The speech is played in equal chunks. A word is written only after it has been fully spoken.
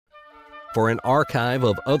For an archive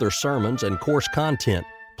of other sermons and course content,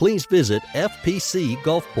 please visit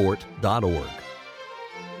fpcgulfport.org.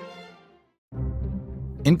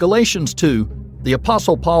 In Galatians 2, the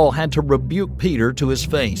Apostle Paul had to rebuke Peter to his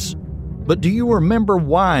face. But do you remember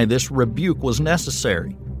why this rebuke was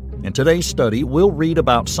necessary? In today's study, we'll read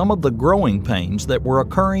about some of the growing pains that were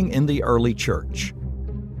occurring in the early church.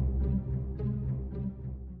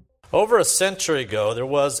 Over a century ago, there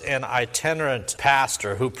was an itinerant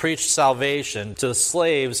pastor who preached salvation to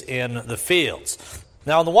slaves in the fields.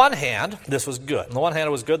 Now, on the one hand, this was good. On the one hand,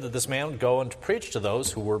 it was good that this man would go and preach to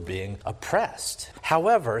those who were being oppressed.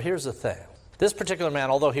 However, here's the thing. This particular man,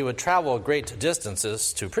 although he would travel great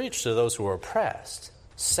distances to preach to those who were oppressed,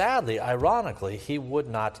 sadly, ironically, he would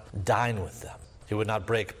not dine with them. He would not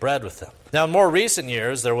break bread with them. Now, in more recent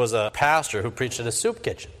years, there was a pastor who preached at a soup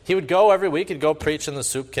kitchen. He would go every week, he'd go preach in the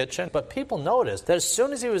soup kitchen, but people noticed that as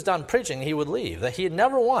soon as he was done preaching, he would leave, that he had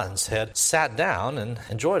never once had sat down and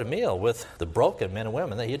enjoyed a meal with the broken men and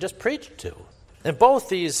women that he had just preached to. In both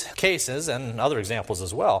these cases, and other examples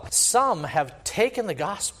as well, some have taken the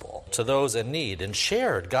gospel to those in need and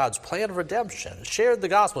shared God's plan of redemption, shared the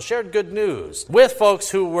gospel, shared good news with folks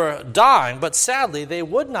who were dying, but sadly, they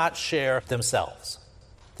would not share themselves.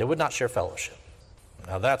 They would not share fellowship.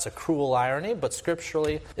 Now, that's a cruel irony, but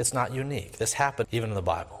scripturally, it's not unique. This happened even in the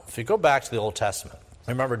Bible. If you go back to the Old Testament,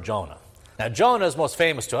 remember Jonah. Now, Jonah is most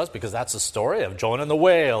famous to us because that's the story of Jonah and the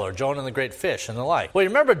whale or Jonah and the great fish and the like. Well, you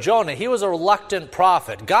remember Jonah, he was a reluctant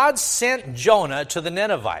prophet. God sent Jonah to the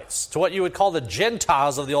Ninevites, to what you would call the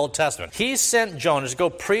Gentiles of the Old Testament. He sent Jonah to go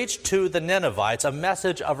preach to the Ninevites a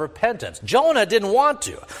message of repentance. Jonah didn't want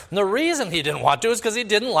to. And the reason he didn't want to is because he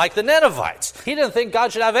didn't like the Ninevites. He didn't think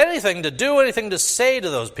God should have anything to do, anything to say to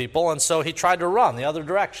those people, and so he tried to run the other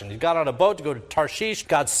direction. He got on a boat to go to Tarshish.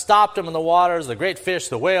 God stopped him in the waters. The great fish,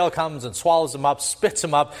 the whale, comes and swallows him up, spits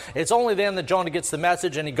him up. It's only then that Jonah gets the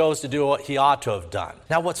message and he goes to do what he ought to have done.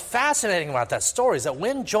 Now, what's fascinating about that story is that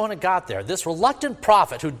when Jonah got there, this reluctant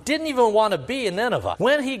prophet who didn't even want to be in Nineveh,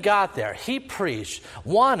 when he got there, he preached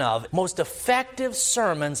one of the most effective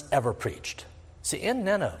sermons ever preached. See, in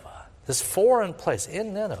Nineveh, this foreign place,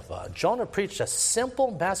 in Nineveh, Jonah preached a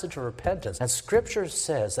simple message of repentance, and Scripture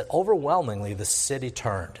says that overwhelmingly the city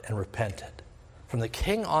turned and repented. From the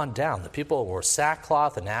king on down, the people wore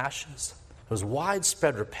sackcloth and ashes. There was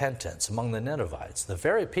widespread repentance among the Ninevites, the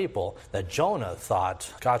very people that Jonah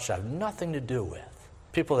thought God should have nothing to do with,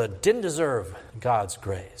 people that didn't deserve God's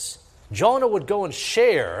grace. Jonah would go and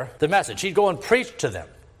share the message. He'd go and preach to them,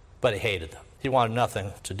 but he hated them. He wanted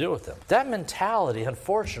nothing to do with them. That mentality,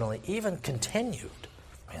 unfortunately, even continued.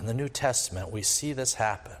 In the New Testament, we see this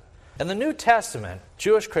happen. In the New Testament,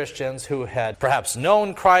 Jewish Christians who had perhaps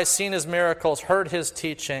known Christ, seen his miracles, heard his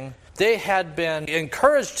teaching, they had been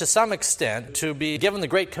encouraged to some extent to be given the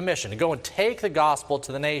Great Commission, to go and take the gospel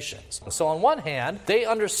to the nations. So on one hand, they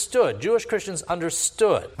understood, Jewish Christians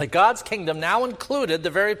understood, that God's kingdom now included the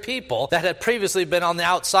very people that had previously been on the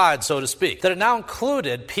outside, so to speak. That it now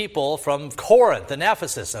included people from Corinth and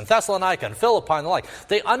Ephesus and Thessalonica and Philippi and the like.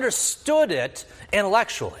 They understood it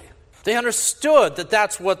intellectually. They understood that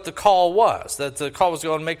that's what the call was, that the call was to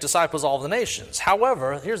go and make disciples of all the nations.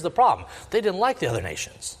 However, here's the problem. They didn't like the other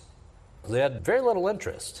nations. They had very little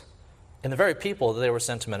interest in the very people that they were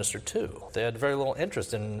sent to minister to. They had very little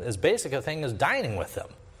interest in as basic a thing as dining with them.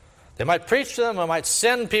 They might preach to them, or might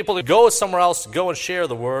send people to go somewhere else to go and share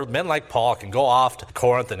the word. Men like Paul can go off to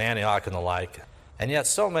Corinth and Antioch and the like. And yet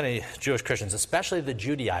so many Jewish Christians, especially the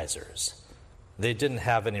Judaizers, they didn't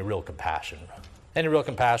have any real compassion. Any real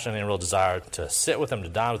desire to sit with them, to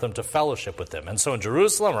dine with them, to fellowship with them. And so in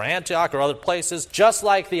Jerusalem or Antioch or other places, just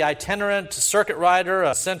like the itinerant circuit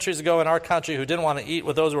rider centuries ago in our country who didn't want to eat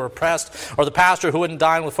with those who were oppressed, or the pastor who wouldn't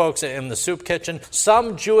dine with folks in the soup kitchen,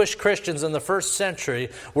 some Jewish Christians in the first century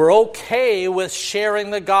were okay with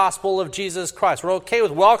sharing the gospel of Jesus Christ. Were okay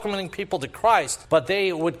with welcoming people to Christ, but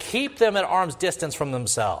they would keep them at arm's distance from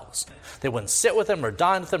themselves. They wouldn't sit with them or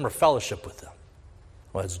dine with them or fellowship with them.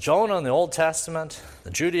 Well, it's Jonah in the Old Testament, the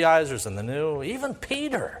Judaizers in the New, even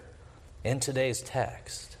Peter in today's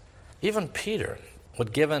text. Even Peter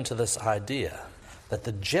would give into this idea that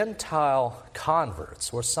the Gentile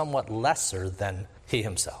converts were somewhat lesser than he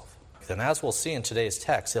himself. And as we'll see in today's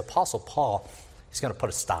text, the Apostle Paul, he's going to put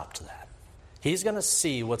a stop to that. He's going to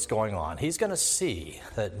see what's going on. He's going to see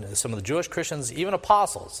that some of the Jewish Christians, even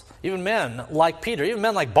apostles, even men like Peter, even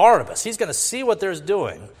men like Barnabas, he's going to see what they're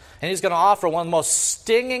doing. And he's going to offer one of the most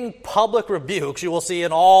stinging public rebukes you will see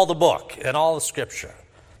in all the book, in all the Scripture.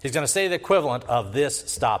 He's going to say the equivalent of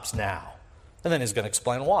 "this stops now." And then he's going to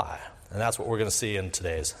explain why. And that's what we're going to see in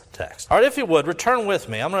today's text. All right, if you would, return with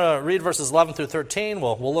me. I'm going to read verses 11 through 13.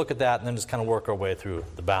 We'll look at that and then just kind of work our way through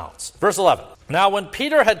the balance. Verse 11. Now, when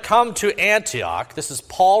Peter had come to Antioch, this is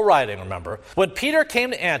Paul writing, remember. When Peter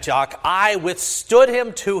came to Antioch, I withstood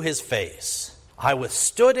him to his face. I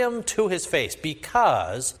withstood him to his face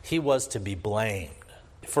because he was to be blamed.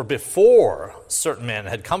 For before certain men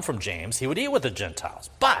had come from James, he would eat with the Gentiles.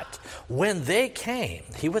 But when they came,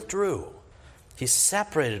 he withdrew. He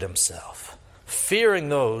separated himself, fearing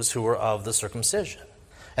those who were of the circumcision.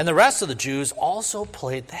 And the rest of the Jews also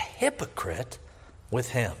played the hypocrite with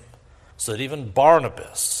him, so that even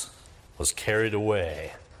Barnabas was carried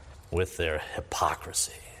away with their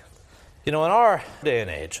hypocrisy. You know, in our day and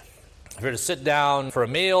age, if you're to sit down for a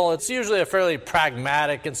meal, it's usually a fairly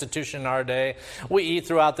pragmatic institution in our day. We eat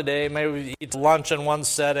throughout the day. Maybe we eat lunch in one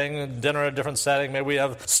setting, dinner in a different setting. Maybe we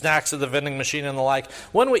have snacks at the vending machine and the like.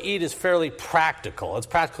 When we eat is fairly practical. It's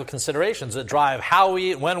practical considerations that drive how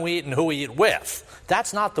we eat, when we eat, and who we eat with.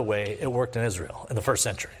 That's not the way it worked in Israel in the first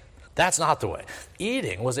century. That's not the way.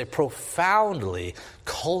 Eating was a profoundly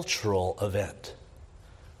cultural event.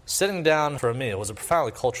 Sitting down for a meal was a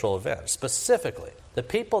profoundly cultural event. Specifically, the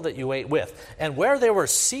people that you ate with and where they were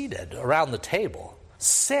seated around the table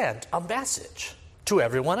sent a message to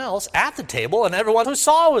everyone else at the table and everyone who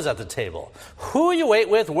saw was at the table. Who you ate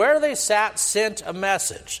with, where they sat, sent a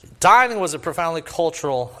message. Dining was a profoundly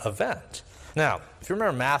cultural event. Now, if you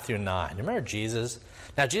remember Matthew 9, you remember Jesus?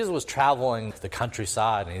 Now, Jesus was traveling the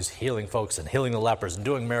countryside, and he's healing folks and healing the lepers and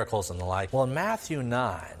doing miracles and the like. Well, in Matthew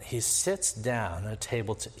 9, he sits down at a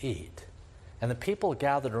table to eat, and the people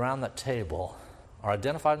gathered around that table are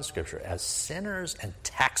identified in Scripture as sinners and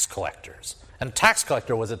tax collectors. And a tax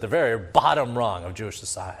collector was at the very bottom rung of Jewish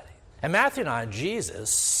society. In Matthew 9, Jesus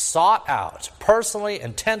sought out personally,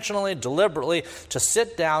 intentionally, deliberately to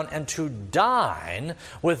sit down and to dine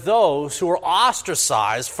with those who were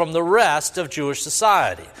ostracized from the rest of Jewish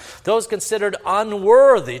society. Those considered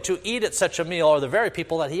unworthy to eat at such a meal are the very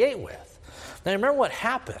people that he ate with. Now remember what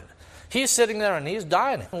happened. He's sitting there and he's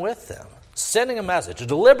dining with them, sending a message, a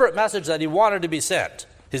deliberate message that he wanted to be sent.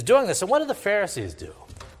 He's doing this, and what did the Pharisees do?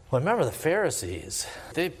 Well, remember the Pharisees,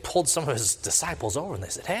 they pulled some of his disciples over and they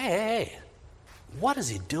said, hey, what is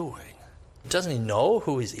he doing? Doesn't he know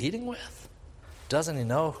who he's eating with? Doesn't he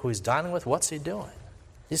know who he's dining with? What's he doing?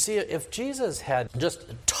 You see, if Jesus had just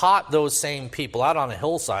taught those same people out on a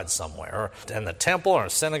hillside somewhere, in the temple or a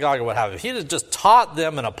synagogue or what have you, if he had just taught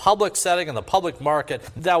them in a public setting, in the public market,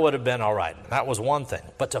 that would have been all right. That was one thing.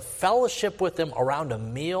 But to fellowship with them around a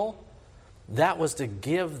meal, that was to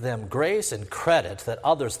give them grace and credit that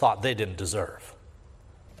others thought they didn't deserve.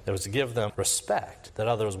 It was to give them respect that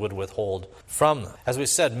others would withhold from them. As we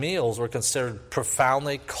said, meals were considered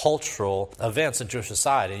profoundly cultural events in Jewish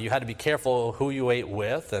society. You had to be careful who you ate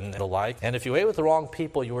with and the like. And if you ate with the wrong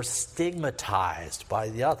people, you were stigmatized by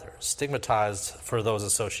the others, stigmatized for those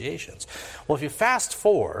associations. Well, if you fast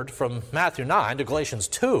forward from Matthew 9 to Galatians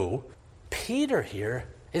 2, Peter here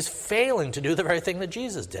is failing to do the very thing that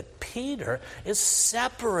Jesus did. Peter is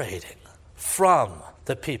separating from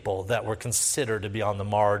the people that were considered to be on the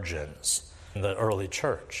margins in the early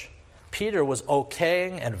church. Peter was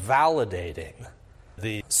okaying and validating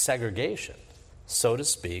the segregation, so to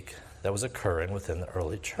speak, that was occurring within the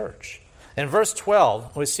early church. In verse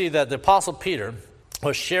 12, we see that the Apostle Peter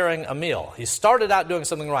was sharing a meal. He started out doing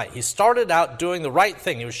something right. He started out doing the right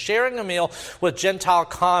thing. He was sharing a meal with Gentile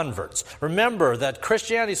converts. Remember that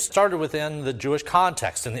Christianity started within the Jewish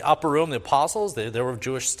context. In the upper room, the apostles, they were of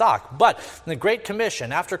Jewish stock. But in the Great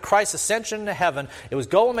Commission, after Christ's ascension into heaven, it was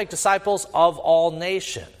go and make disciples of all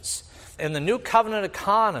nations. In the new covenant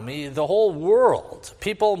economy, the whole world,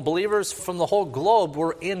 people and believers from the whole globe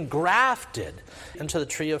were engrafted into the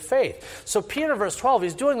tree of faith. So Peter, verse 12,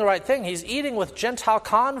 he's doing the right thing. He's eating with Gentile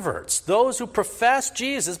converts, those who profess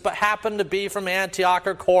Jesus but happen to be from Antioch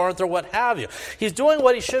or Corinth or what have you. He's doing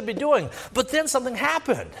what he should be doing. But then something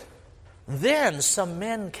happened. Then some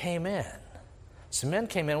men came in. Some men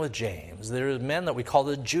came in with James. There are men that we call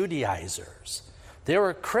the Judaizers. There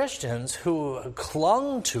were Christians who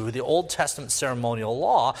clung to the Old Testament ceremonial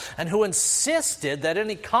law and who insisted that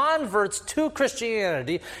any converts to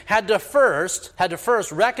Christianity had to first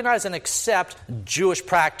recognize and accept Jewish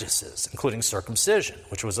practices, including circumcision,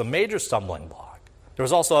 which was a major stumbling block. There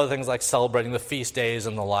was also other things like celebrating the feast days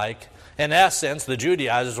and the like. In essence, the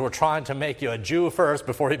Judaizers were trying to make you a Jew first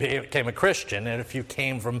before you became a Christian, and if you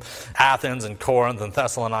came from Athens and Corinth and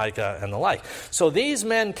Thessalonica and the like. So these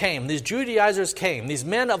men came, these Judaizers came, these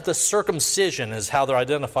men of the circumcision is how they're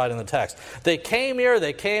identified in the text. They came here,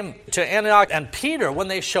 they came to Antioch, and Peter, when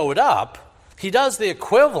they showed up, He does the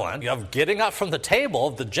equivalent of getting up from the table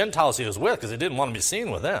of the Gentiles he was with because he didn't want to be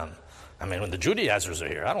seen with them. I mean, when the Judaizers are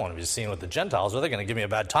here, I don't want to be seen with the Gentiles, or they're going to give me a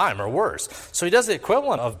bad time or worse. So he does the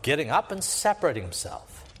equivalent of getting up and separating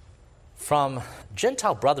himself from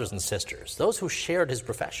Gentile brothers and sisters, those who shared his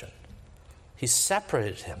profession. He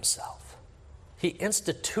separated himself. He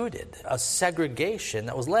instituted a segregation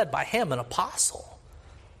that was led by him, an apostle.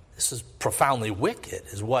 This is profoundly wicked,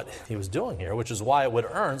 is what he was doing here, which is why it would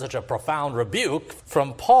earn such a profound rebuke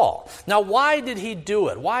from Paul. Now, why did he do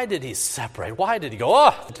it? Why did he separate? Why did he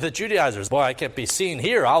go, to the Judaizers, boy, I can't be seen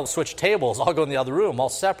here. I'll switch tables. I'll go in the other room. I'll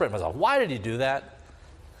separate myself. Why did he do that?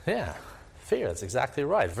 Yeah, fear. That's exactly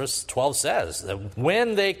right. Verse 12 says that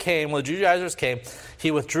when the Judaizers came,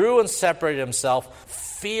 he withdrew and separated himself,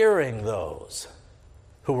 fearing those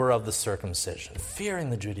who were of the circumcision,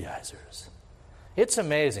 fearing the Judaizers. It's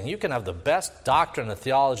amazing. You can have the best doctrine and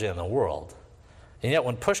theology in the world, and yet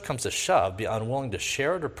when push comes to shove, be unwilling to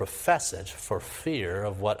share it or profess it for fear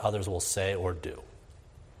of what others will say or do.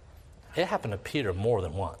 It happened to Peter more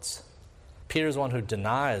than once. Peter's the one who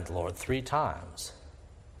denied the Lord 3 times.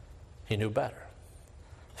 He knew better.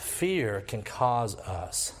 Fear can cause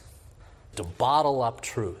us to bottle up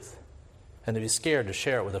truth and to be scared to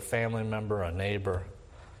share it with a family member, a neighbor,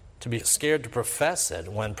 to be scared to profess it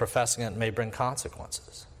when professing it may bring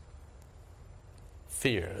consequences.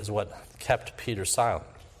 Fear is what kept Peter silent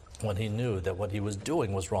when he knew that what he was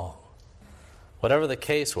doing was wrong. Whatever the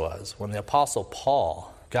case was, when the Apostle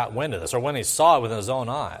Paul got wind of this, or when he saw it with his own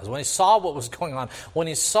eyes, when he saw what was going on, when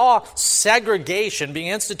he saw segregation being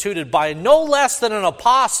instituted by no less than an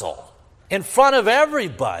apostle in front of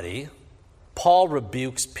everybody, Paul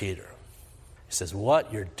rebukes Peter. He says,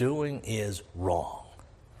 what you're doing is wrong.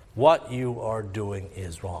 What you are doing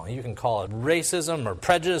is wrong. You can call it racism or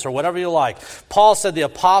prejudice or whatever you like. Paul said the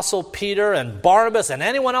Apostle Peter and Barnabas and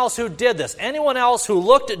anyone else who did this, anyone else who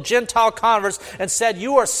looked at Gentile converts and said,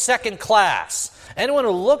 you are second class, anyone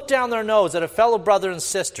who looked down their nose at a fellow brother and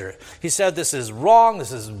sister, he said this is wrong,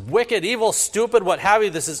 this is wicked, evil, stupid, what have you,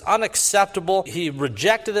 this is unacceptable. He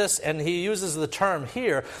rejected this, and he uses the term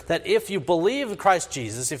here that if you believe in Christ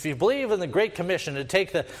Jesus, if you believe in the Great Commission to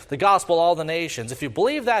take the gospel to all the nations, if you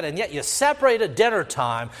believe that and yet you separate at dinner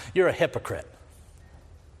time, you're a hypocrite.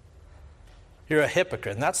 You're a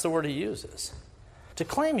hypocrite, and that's the word he uses. To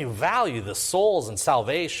claim you value the souls and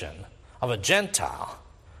salvation of a Gentile,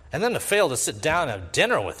 and then to fail to sit down and have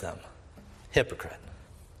dinner with them. Hypocrite.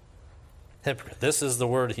 Hypocrite. This is the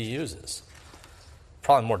word he uses.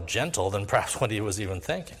 Probably more gentle than perhaps what he was even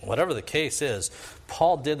thinking. Whatever the case is,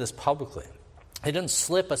 Paul did this publicly. He didn't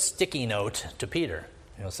slip a sticky note to Peter.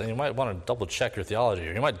 So you might want to double check your theology,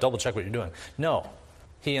 or you might double check what you're doing. No.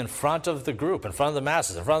 He, in front of the group, in front of the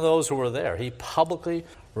masses, in front of those who were there, he publicly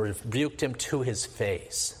rebuked him to his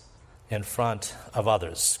face in front of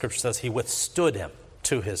others. Scripture says he withstood him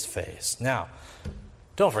to his face. Now,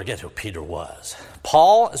 don't forget who Peter was.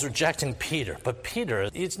 Paul is rejecting Peter, but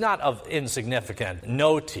Peter, he's not of insignificant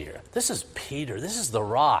note here. This is Peter. This is the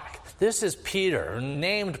rock. This is Peter,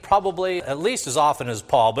 named probably at least as often as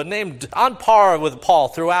Paul, but named on par with Paul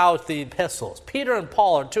throughout the epistles. Peter and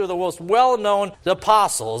Paul are 2 of the most well-known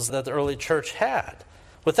apostles that the early church had.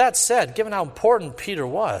 With that said, given how important Peter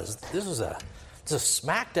was, this was a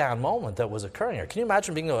smackdown moment that was occurring here. Can you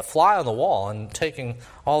imagine being a fly on the wall and taking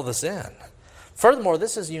all this in? Furthermore,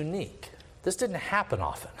 this is unique. This didn't happen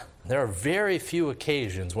often. There are very few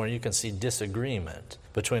occasions where you can see disagreement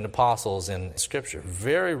between apostles in Scripture.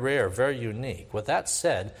 Very rare, very unique. With that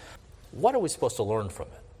said, what are we supposed to learn from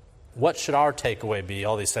it? What should our takeaway be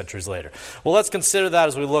all these centuries later? Well, let's consider that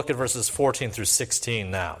as we look at verses 14 through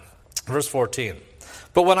 16 now. Verse 14.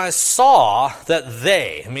 But when I saw that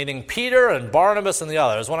they, meaning Peter and Barnabas and the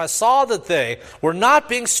others, when I saw that they were not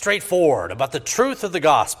being straightforward about the truth of the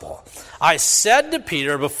gospel, I said to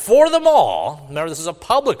Peter before them all, remember this is a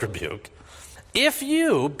public rebuke, if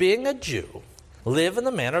you, being a Jew, live in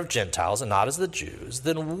the manner of Gentiles and not as the Jews,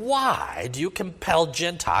 then why do you compel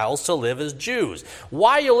Gentiles to live as Jews?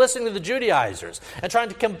 Why are you listening to the Judaizers and trying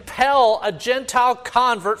to compel a Gentile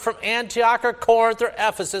convert from Antioch or Corinth or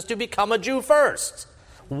Ephesus to become a Jew first?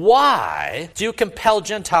 Why do you compel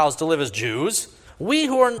Gentiles to live as Jews? We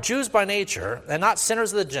who are Jews by nature and not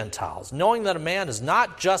sinners of the Gentiles, knowing that a man is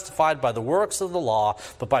not justified by the works of the law,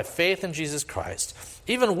 but by faith in Jesus Christ.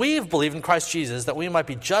 Even we have believed in Christ Jesus that we might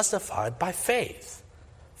be justified by faith.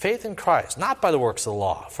 Faith in Christ, not by the works of the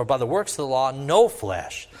law. For by the works of the law, no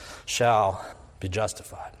flesh shall be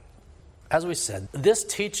justified. As we said, this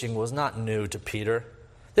teaching was not new to Peter.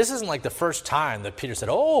 This isn't like the first time that Peter said,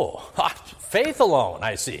 oh, faith alone,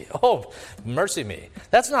 I see. Oh, mercy me.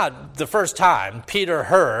 That's not the first time Peter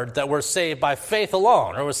heard that we're saved by faith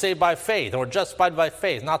alone, or we're saved by faith, or we're justified by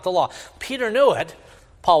faith, not the law. Peter knew it.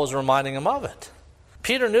 Paul was reminding him of it.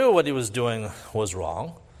 Peter knew what he was doing was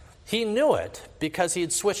wrong. He knew it because he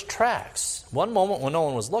had switched tracks. One moment when no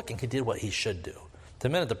one was looking, he did what he should do. The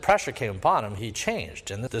minute the pressure came upon him, he changed.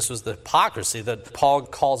 And this was the hypocrisy that Paul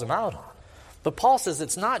calls him out on. But Paul says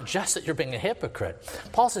it's not just that you're being a hypocrite.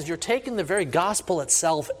 Paul says you're taking the very gospel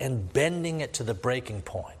itself and bending it to the breaking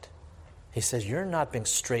point. He says you're not being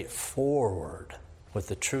straightforward with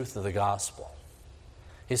the truth of the gospel.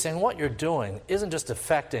 He's saying what you're doing isn't just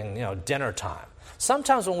affecting, dinner time.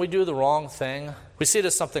 Sometimes when we do the wrong thing, we see it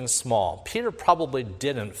as something small. Peter probably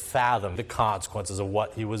didn't fathom the consequences of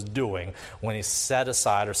what he was doing when he set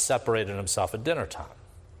aside or separated himself at dinner time.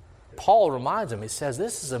 Paul reminds him, he says,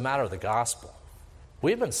 this is a matter of the gospel.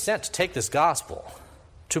 We've been sent to take this gospel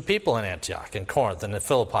to people in Antioch, in Corinth, and in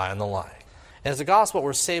Philippi, and the like. And it's a gospel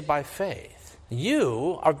we're saved by faith.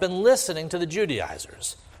 You have been listening to the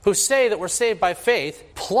Judaizers who say that we're saved by faith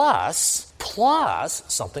plus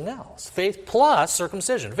something else. Faith plus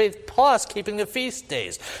circumcision. Faith plus keeping the feast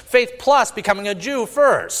days. Faith plus becoming a Jew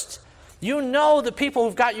first. You know the people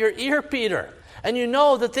who've got your ear, Peter. And you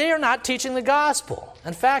know that they are not teaching the gospel.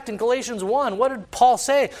 In fact, in Galatians 1, what did Paul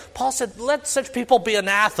say? Paul said, let such people be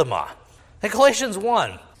anathema. In Galatians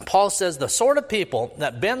 1, Paul says the sort of people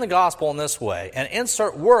that bend the gospel in this way and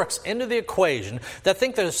insert works into the equation that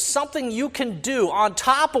think there's something you can do on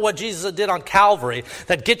top of what Jesus did on Calvary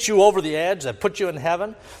that gets you over the edge, that puts you in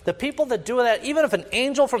heaven, the people that do that, even if an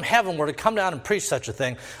angel from heaven were to come down and preach such a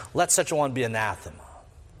thing, let such a one be anathema.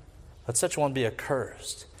 Let such a one be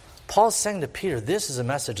accursed. Paul's saying to Peter, this is a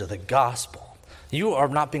message of the gospel. You are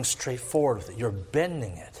not being straightforward with it. You're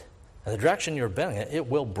bending it. And the direction you're bending it, it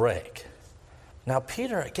will break. Now,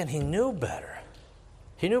 Peter, again, he knew better.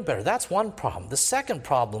 He knew better. That's one problem. The second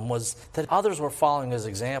problem was that others were following his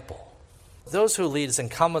example. Those who lead, it's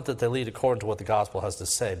incumbent that they lead according to what the gospel has to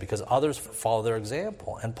say because others follow their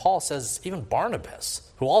example. And Paul says even Barnabas,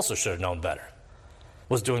 who also should have known better,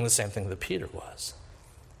 was doing the same thing that Peter was.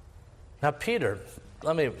 Now, Peter,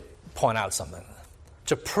 let me point out something.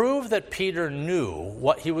 To prove that Peter knew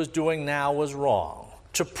what he was doing now was wrong,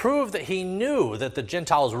 to prove that he knew that the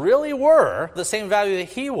Gentiles really were the same value that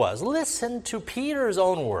he was, listen to Peter's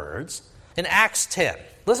own words in Acts 10.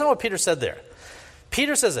 Listen to what Peter said there.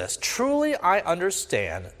 Peter says this, truly I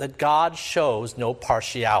understand that God shows no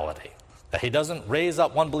partiality, that he doesn't raise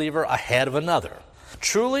up one believer ahead of another.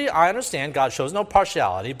 Truly, I understand God shows no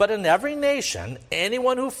partiality, but in every nation,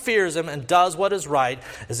 anyone who fears him and does what is right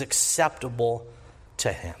is acceptable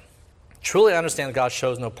to him. Truly, I understand God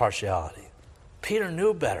shows no partiality. Peter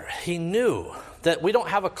knew better. He knew that we don't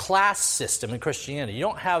have a class system in Christianity. You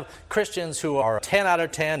don't have Christians who are 10 out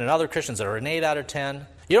of 10 and other Christians that are an 8 out of 10.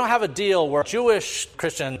 You don't have a deal where Jewish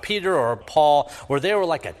Christian Peter or Paul, where they were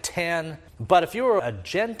like a 10. But if you were a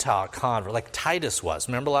Gentile convert, like Titus was,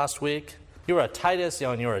 remember last week? You were a Titus,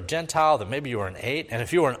 and you were a Gentile, then maybe you were an 8. And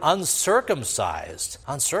if you were an uncircumcised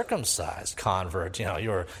convert,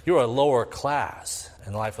 you were a lower class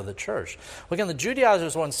in the life of the church. Well, again, the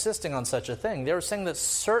Judaizers were insisting on such a thing. They were saying that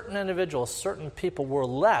certain individuals, certain people were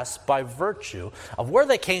less by virtue of where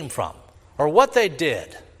they came from or what they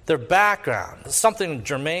did, their background, something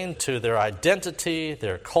germane to their identity,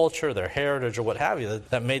 their culture, their heritage, or what have you,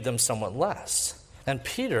 that made them somewhat less. And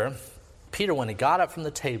Peter, when he got up from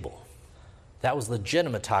the table, that was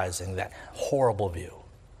legitimatizing that horrible view.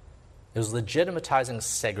 It was legitimatizing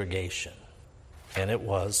segregation, and it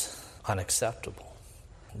was unacceptable.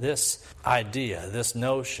 This idea, this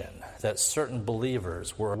notion that certain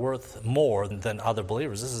believers were worth more than other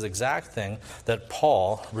believers, this is the exact thing that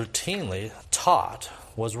Paul routinely taught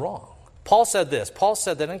was wrong. Paul said this. Paul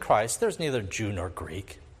said that in Christ there's neither Jew nor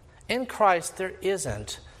Greek. In Christ there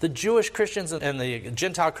isn't the Jewish Christians and the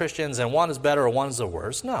Gentile Christians, and one is better or one is the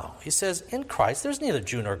worse. No. He says, in Christ, there's neither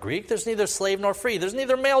Jew nor Greek. There's neither slave nor free. There's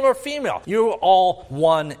neither male nor female. You're all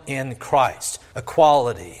one in Christ.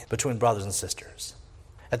 Equality between brothers and sisters.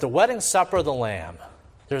 At the wedding supper of the Lamb,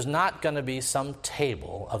 there's not going to be some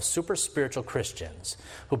table of super spiritual Christians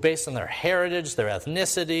who, based on their heritage, their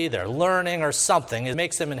ethnicity, their learning, or something, it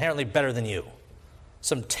makes them inherently better than you.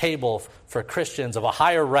 Some table for Christians of a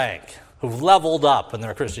higher rank who've leveled up in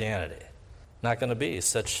their Christianity. Not going to be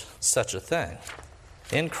such a thing.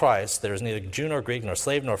 In Christ, there is neither Jew nor Greek, nor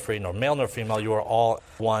slave nor free, nor male nor female. You are all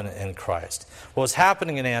one in Christ. What was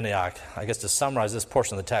happening in Antioch, I guess to summarize this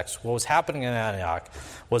portion of the text, what was happening in Antioch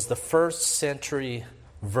was the first century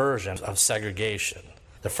version of segregation.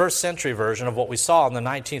 The first century version of what we saw in the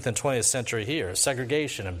 19th and 20th century here,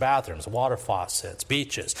 segregation in bathrooms, water faucets,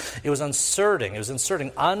 beaches. It was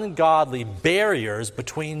inserting ungodly barriers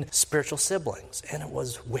between spiritual siblings, and it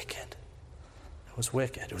was wicked. It was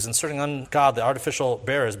wicked. It was inserting ungodly, artificial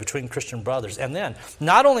barriers between Christian brothers. And then,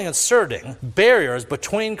 not only inserting barriers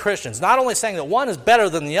between Christians, not only saying that one is better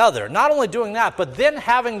than the other, not only doing that, but then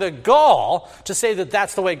having the gall to say that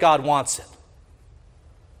that's the way God wants it.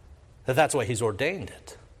 That that's the way He's ordained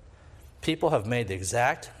it. People have made the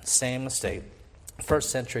exact same mistake, first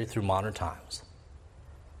century through modern times.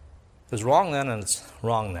 It was wrong then and it's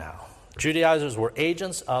wrong now. Judaizers were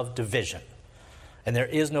agents of division. And there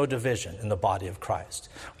is no division in the body of Christ.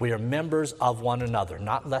 We are members of one another,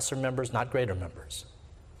 not lesser members, not greater members.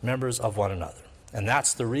 Members of one another. And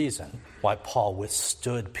that's the reason why Paul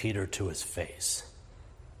withstood Peter to his face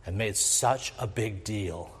and made such a big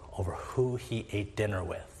deal over who he ate dinner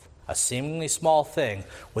with. A seemingly small thing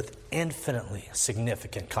with infinitely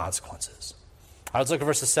significant consequences. All right, let's look at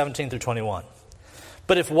verses 17 through 21.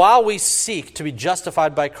 But if while we seek to be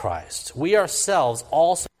justified by Christ, we ourselves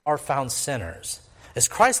also are found sinners, is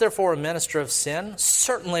Christ therefore a minister of sin?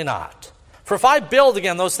 Certainly not. For if I build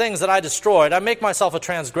again those things that I destroyed, I make myself a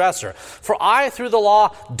transgressor. For I through the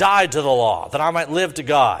law died to the law, that I might live to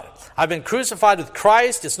God. I've been crucified with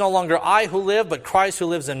Christ. It's no longer I who live, but Christ who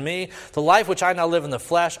lives in me. The life which I now live in the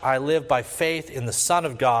flesh, I live by faith in the Son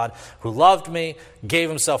of God, who loved me, gave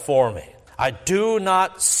himself for me. I do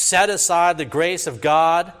not set aside the grace of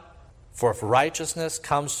God, for if righteousness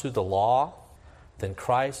comes through the law, then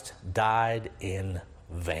Christ died in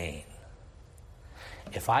vain.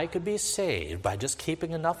 If I could be saved by just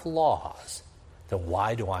keeping enough laws, then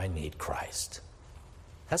why do I need Christ?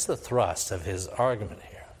 That's the thrust of his argument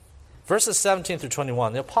here. Verses 17 through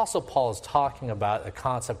 21, the Apostle Paul is talking about a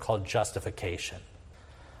concept called justification.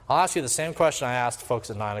 I'll ask you the same question I asked folks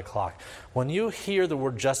at 9 o'clock. When you hear the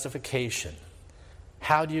word justification,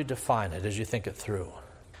 how do you define it as you think it through?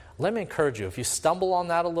 Let me encourage you, if you stumble on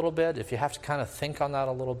that a little bit, if you have to kind of think on that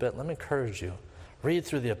a little bit, let me encourage you, read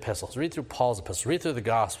through the epistles, read through Paul's epistles, read through the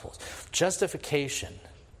Gospels. Justification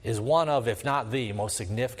is one of, if not the most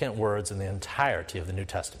significant words in the entirety of the New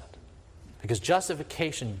Testament. Because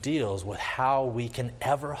justification deals with how we can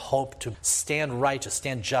ever hope to stand righteous,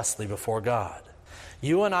 stand justly before God.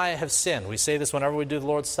 You and I have sinned. We say this whenever we do the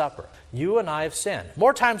Lord's Supper. You and I have sinned.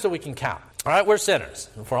 More times than we can count. All right, we're sinners.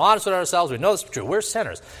 If we're honest with ourselves, we know this is true. We're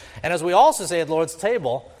sinners. And as we also say at the Lord's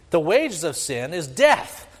table, the wages of sin is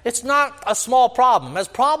death. It's not a small problem. As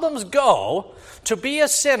problems go, to be a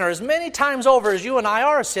sinner as many times over as you and I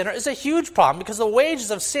are a sinner is a huge problem because the wages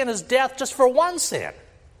of sin is death just for one sin.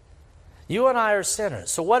 You and I are sinners.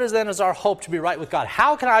 So what is then is our hope to be right with God?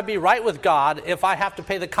 How can I be right with God if I have to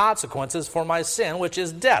pay the consequences for my sin, which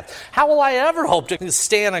is death? How will I ever hope to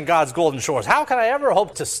stand on God's golden shores? How can I ever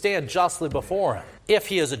hope to stand justly before Him if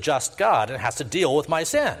He is a just God and has to deal with my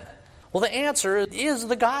sin? Well, the answer is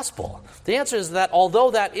the gospel. The answer is that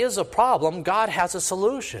although that is a problem, God has a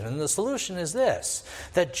solution. And the solution is this,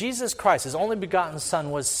 that Jesus Christ, His only begotten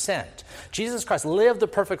Son, was sent. Jesus Christ lived the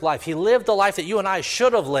perfect life. He lived the life that you and I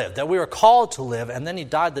should have lived, that we were called to live, and then He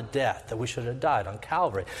died the death that we should have died on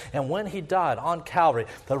Calvary. And when He died on Calvary,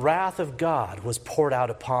 the wrath of God was poured out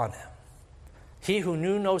upon Him. He who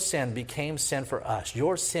knew no sin became sin for us.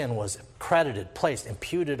 Your sin was credited, placed,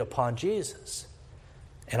 imputed upon Jesus.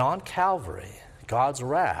 And on Calvary, God's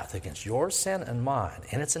wrath against your sin and mine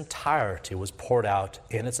in its entirety was poured out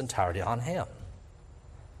in its entirety on Him.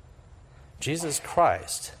 Jesus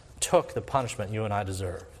Christ took the punishment you and I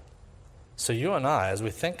deserve. So you and I, as we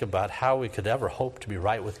think about how we could ever hope to be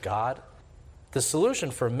right with God, the solution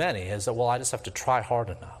for many is that, well, I just have to try hard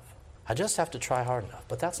enough. I just have to try hard enough.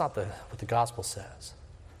 But that's not what the gospel says.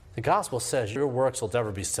 The gospel says your works will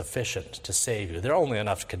never be sufficient to save you. They're only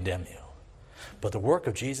enough to condemn you. But the work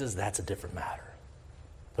of Jesus, that's a different matter.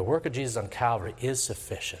 The work of Jesus on Calvary is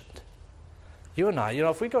sufficient. You and I,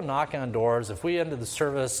 if we go knocking on doors, if we end the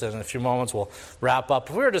service in a few moments, we'll wrap up.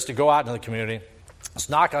 If we were just to go out into the community, let's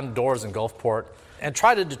knock on doors in Gulfport and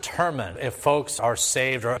try to determine if folks are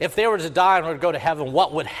saved or if they were to die and were to go to heaven,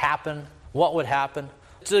 what would happen? What would happen?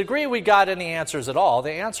 To the degree we got any answers at all,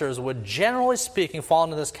 the answers would, generally speaking, fall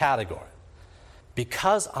into this category.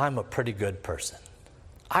 Because I'm a pretty good person.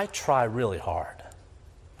 I try really hard.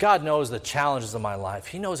 God knows the challenges of my life.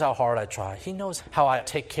 He knows how hard I try. He knows how I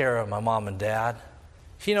take care of my mom and dad.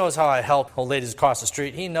 He knows how I help old ladies across the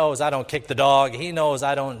street. He knows I don't kick the dog. He knows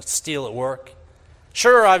I don't steal at work.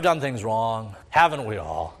 Sure, I've done things wrong. Haven't we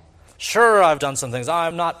all? Sure, I've done some things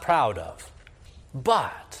I'm not proud of.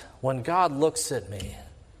 But when God looks at me,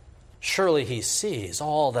 surely He sees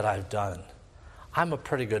all that I've done. I'm a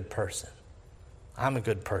pretty good person. I'm a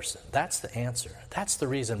good person. That's the answer. That's the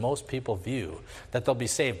reason most people view that they'll be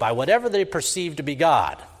saved by whatever they perceive to be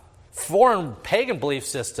God. Foreign pagan belief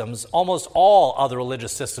systems, almost all other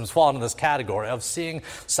religious systems fall into this category of seeing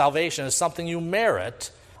salvation as something you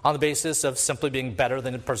merit on the basis of simply being better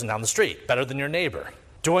than the person down the street, better than your neighbor,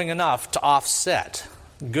 doing enough to offset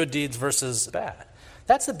good deeds versus bad.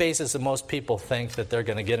 That's the basis that most people think that they're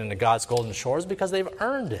going to get into God's golden shores because they've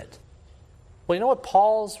earned it. Well, you know what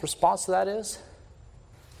Paul's response to that is?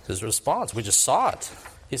 His response, we just saw it.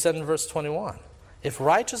 He said in verse 21, if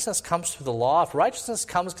righteousness comes through the law, if righteousness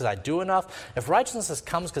comes because I do enough, if righteousness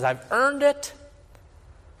comes because I've earned it,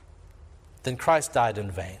 then Christ died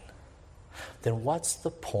in vain. Then what's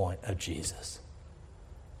the point of Jesus?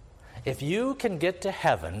 If you can get to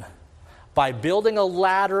heaven by building a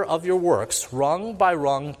ladder of your works, rung by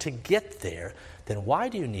rung, to get there, then why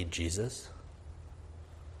do you need Jesus?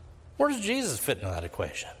 Where does Jesus fit into that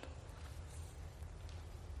equation?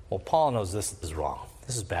 Well, Paul knows this is wrong.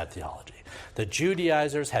 This is bad theology. The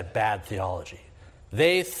Judaizers had bad theology.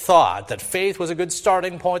 They thought that faith was a good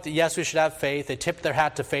starting point, that yes, we should have faith. They tipped their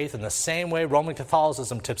hat to faith in the same way Roman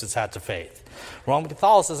Catholicism tips its hat to faith. Roman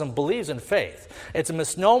Catholicism believes in faith. It's a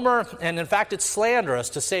misnomer, and in fact, it's slanderous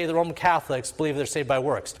to say the Roman Catholics believe they're saved by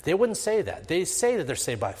works. They wouldn't say that. They say that they're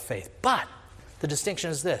saved by faith. But the distinction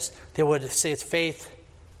is this. They would say it's faith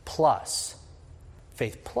plus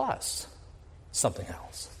something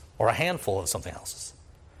else, or a handful of something else.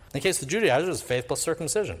 In the case of the Judaizers, it's faith plus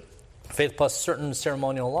circumcision, faith plus certain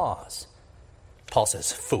ceremonial laws. Paul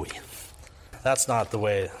says, phooey. That's not the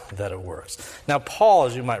way that it works. Now, Paul,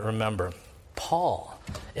 as you might remember,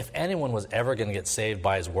 if anyone was ever going to get saved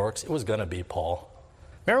by his works, it was going to be Paul.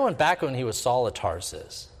 Remember back when he was Saul of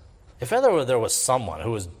Tarsus? If ever there was someone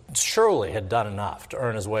who surely had done enough to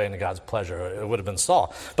earn his way into God's pleasure, it would have been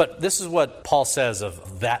Saul. But this is what Paul says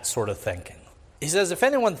of that sort of thinking. He says, if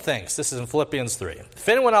anyone thinks, this is in Philippians 3, if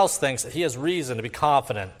anyone else thinks that he has reason to be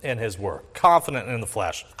confident in his work, confident in the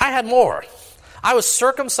flesh, I had more. I was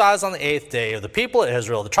circumcised on the 8th day of the people of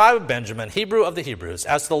Israel, the tribe of Benjamin, Hebrew of the Hebrews.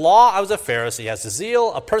 As to the law, I was a Pharisee. As to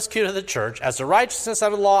zeal, a persecutor of the church. As to righteousness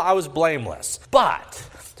under the law, I was blameless. But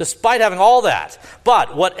despite having all that,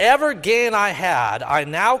 whatever gain I had, I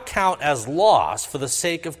now count as loss for the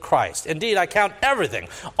sake of Christ. Indeed, I count everything,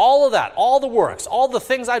 all of that, all the works, all the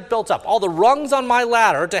things I've built up, all the rungs on my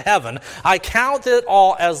ladder to heaven, I count it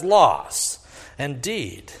all as loss.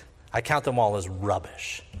 Indeed, I count them all as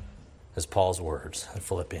rubbish, is Paul's words in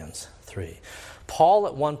Philippians 3. Paul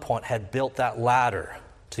at one point had built that ladder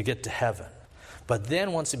to get to heaven. But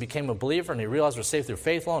then once he became a believer and he realized we're saved through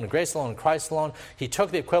faith alone and grace alone and Christ alone, he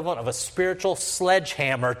took the equivalent of a spiritual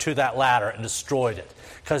sledgehammer to that ladder and destroyed it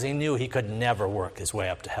because he knew he could never work his way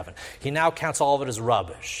up to heaven. He now counts all of it as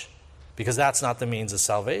rubbish because that's not the means of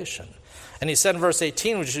salvation. And he said in verse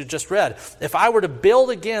 18, which you just read, if I were to build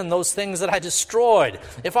again those things that I destroyed,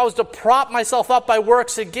 if I was to prop myself up by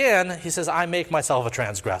works again, he says, I make myself a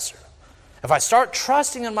transgressor. If I start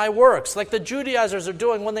trusting in my works, like the Judaizers are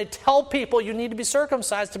doing when they tell people you need to be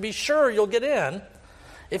circumcised to be sure you'll get in,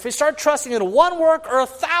 if we start trusting in one work or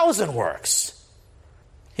 1,000 works,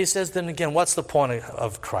 he says, then again, what's the point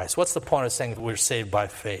of Christ? What's the point of saying we're saved by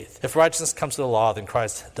faith? If righteousness comes to the law, then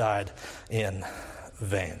Christ died in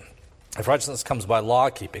vain. If righteousness comes by law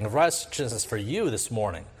keeping, if righteousness for you this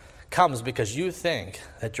morning comes because you think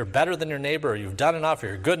that you're better than your neighbor, or you've done enough, or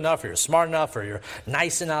you're good enough, or you're smart enough, or you're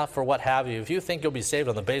nice enough, or what have you, if you think you'll be saved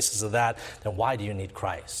on the basis of that, then why do you need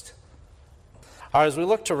Christ? All right, as we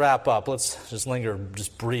look to wrap up, let's just linger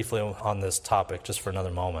just briefly on this topic just for another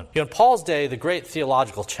moment. In Paul's day, the great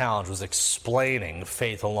theological challenge was explaining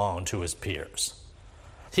faith alone to his peers.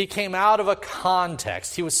 He came out of a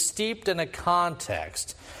context. He was steeped in a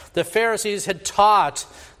context. The Pharisees had taught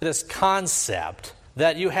this concept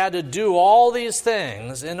that you had to do all these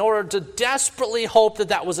things in order to desperately hope that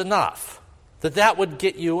that was enough, that that would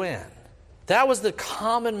get you in. That was the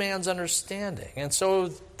common man's understanding. And so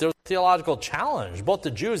there was a theological challenge, both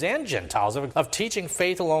the Jews and Gentiles, of teaching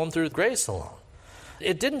faith alone through grace alone.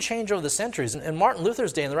 It didn't change over the centuries. In Martin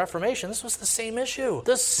Luther's day in the Reformation, this was the same issue.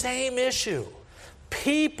 The same issue.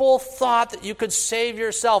 People thought that you could save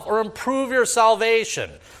yourself or improve your salvation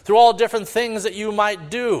through all different things that you might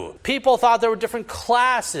do. People thought there were different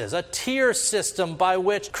classes, a tier system by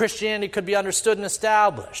which Christianity could be understood and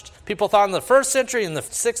established. People thought in the 1st century, in the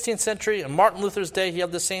 16th century, in Martin Luther's day, he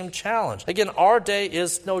had the same challenge. Again, our day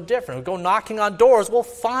is no different. We go knocking on doors, we'll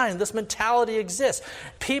find this mentality exists.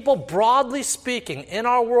 People, broadly speaking, in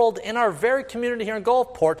our world, in our very community here in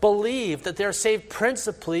Gulfport, believe that they're saved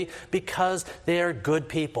principally because they are good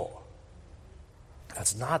people.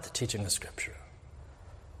 That's not the teaching of Scripture.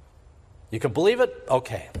 You can believe it,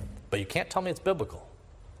 okay, but you can't tell me it's biblical,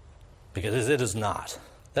 because it is not.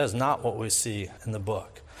 That is not what we see in the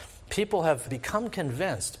book. People have become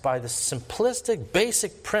convinced by the simplistic,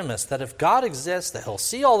 basic premise that if God exists, that he'll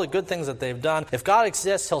see all the good things that they've done. If God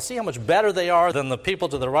exists, he'll see how much better they are than the people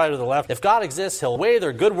to the right or the left. If God exists, he'll weigh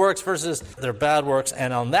their good works versus their bad works,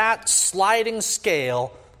 and on that sliding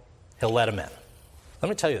scale, he'll let them in. Let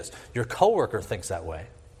me tell you this. Your coworker thinks that way.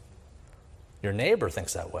 Your neighbor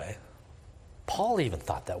thinks that way. Paul even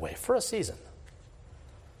thought that way for a season.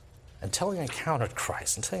 Until he encountered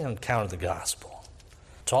Christ, until he encountered the gospel.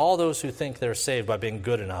 To all those who think they're saved by being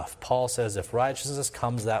good enough, Paul says if righteousness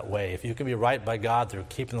comes that way, if you can be right by God through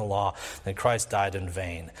keeping the law, then Christ died in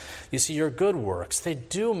vain. You see, your good works, they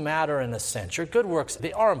do matter in a sense. Your good works,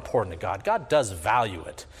 they are important to God. God does value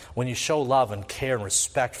it when you show love and care and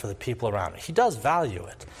respect for the people around you. He does value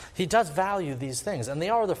it. He does value these things, and they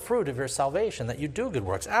are the fruit of your salvation, that you do good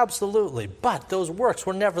works, absolutely. But those works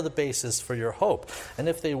were never the basis for your hope. And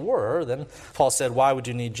if they were, then Paul said, why would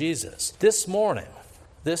you need Jesus? This morning,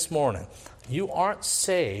 you aren't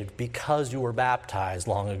saved because you were baptized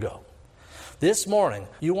long ago. This morning,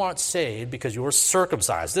 you aren't saved because you were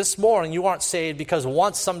circumcised. This morning, you aren't saved because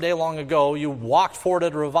once someday long ago you walked forward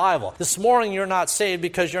at a revival. This morning, you're not saved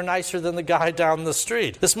because you're nicer than the guy down the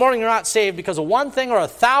street. This morning, you're not saved because of one thing or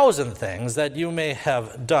 1,000 things that you may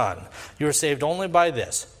have done. You are saved only by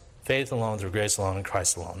this: faith alone, through grace alone, in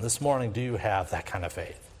Christ alone. This morning, do you have that kind of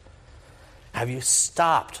faith? Have you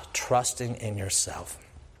stopped trusting in yourself?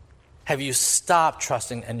 Have you stopped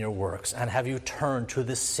trusting in your works, and have you turned to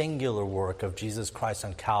the singular work of Jesus Christ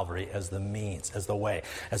on Calvary as the means, as the way,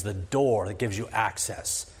 as the door that gives you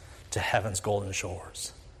access to heaven's golden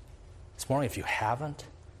shores? This morning, if you haven't,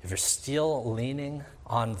 if you're still leaning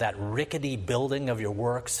on that rickety building of your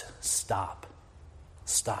works, stop.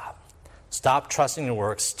 Stop trusting your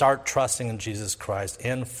works. Start trusting in Jesus Christ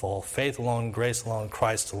in full. Faith alone, grace alone,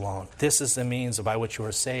 Christ alone. This is the means by which you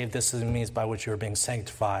are saved. This is the means by which you are being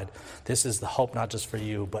sanctified. This is the hope not just for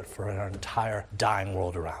you, but for our entire dying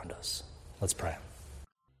world around us. Let's pray.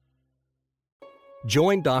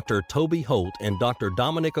 Join Dr. Toby Holt and Dr.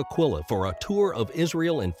 Dominic Aquila for a tour of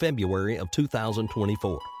Israel in February of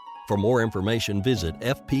 2024. For more information, visit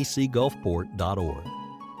fpcgulfport.org.